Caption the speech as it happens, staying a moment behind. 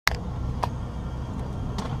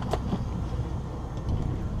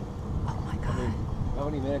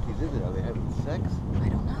many manatees is it? Are they having sex? I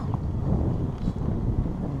don't know.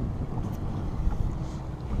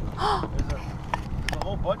 There's a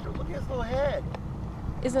whole bunch of, look at his little head.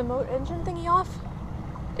 Is the motor engine thingy off?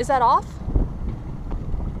 Is that off?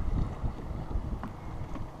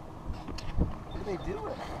 What are they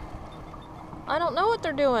doing? I don't know what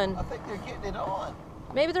they're doing. I think they're getting it on.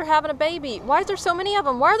 Maybe they're having a baby. Why is there so many of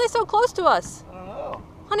them? Why are they so close to us? I don't know.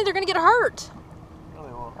 Honey, they're gonna get hurt. No,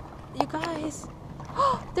 they won't. You guys.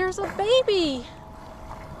 There's a baby.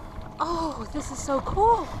 Oh, this is so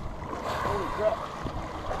cool. Holy crap.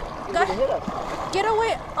 He's Guys, gonna hit us. get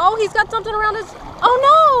away. Oh, he's got something around his... Oh,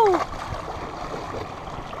 no!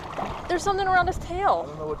 There's something around his I tail.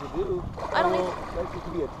 don't know what to do. I don't think... That used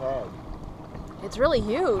to be a tag. It's really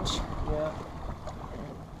huge. Yeah.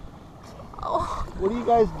 Oh. What are you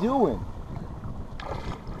guys doing?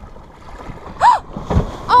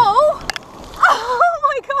 Oh! Oh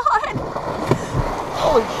my God!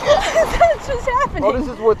 Holy shit! That's just happening. Oh, this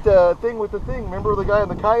is what the thing with the thing. Remember the guy in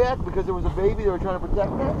the kayak? Because there was a baby, they were trying to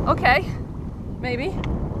protect that? Okay. Maybe. He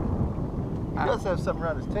does have something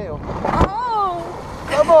around his tail. Oh!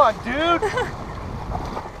 Come on, dude!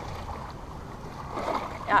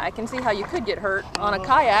 Yeah, I can see how you could get hurt on a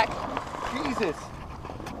kayak. Jesus!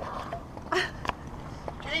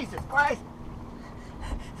 Jesus Christ!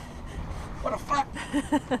 What the fuck?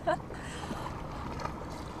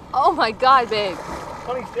 Oh my God, babe.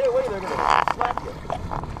 Honey, stay away, they're gonna slap you.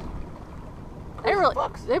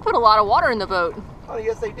 They put a lot of water in the boat. Honey,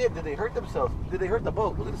 yes they did. Did they hurt themselves? Did they hurt the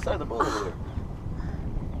boat? Look at the side of the boat over there.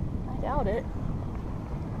 I doubt it.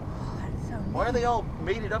 Oh, that's so Why are they all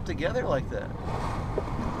mated up together like that?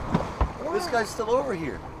 This guy's still over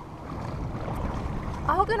here.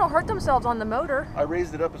 I hope they don't hurt themselves on the motor. I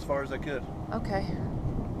raised it up as far as I could. Okay.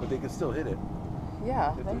 But they can still hit it.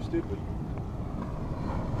 Yeah. If they're stupid.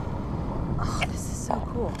 Oh, this is so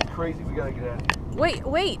cool. It's crazy, we gotta get out of here.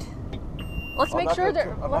 Wait. Let's make sure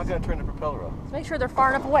they're... I'm not gonna turn the propeller off. Let's make sure they're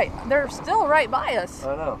far enough away. They're still right by us.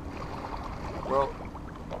 I know. Well,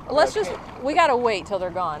 Let's just... We gotta wait till they're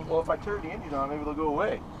gone. well, if I turn the engine on, maybe they'll go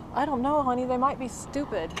away. I don't know, honey. They might be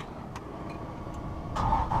stupid.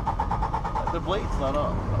 The blade's not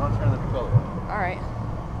on. I'm not turning the propeller on. All right.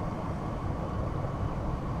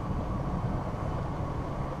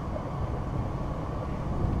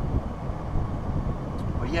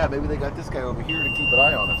 Well, yeah, maybe they got this guy over here to keep an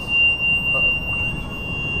eye on us.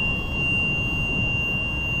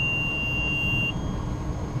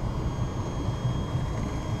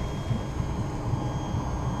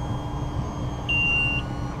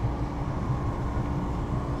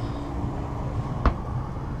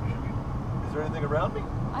 Is there anything around me?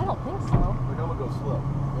 I don't think so. We're gonna go slow.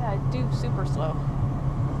 Yeah, do super slow.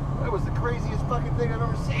 That was the craziest fucking thing I've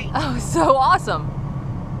ever seen. Oh, so awesome.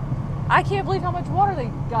 I can't believe how much water they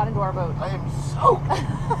got into our boat. I am soaked.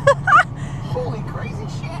 Holy crazy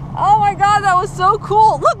shit. Oh my God, that was so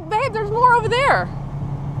cool. Look, babe, there's more over there.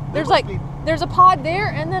 There's like, there's a pod there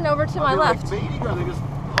and then over to my left. Are they like mating, or are they just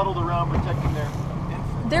huddled around protecting their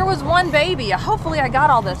infant? There was one baby. Hopefully I got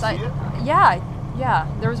all this. See it? Yeah.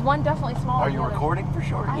 There was one definitely smaller. Are you recording for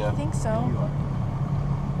sure? I think so. You are.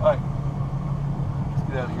 All right. Let's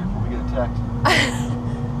get out of here before we get attacked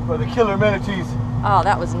by the killer manatees. Oh,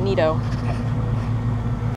 that was neato.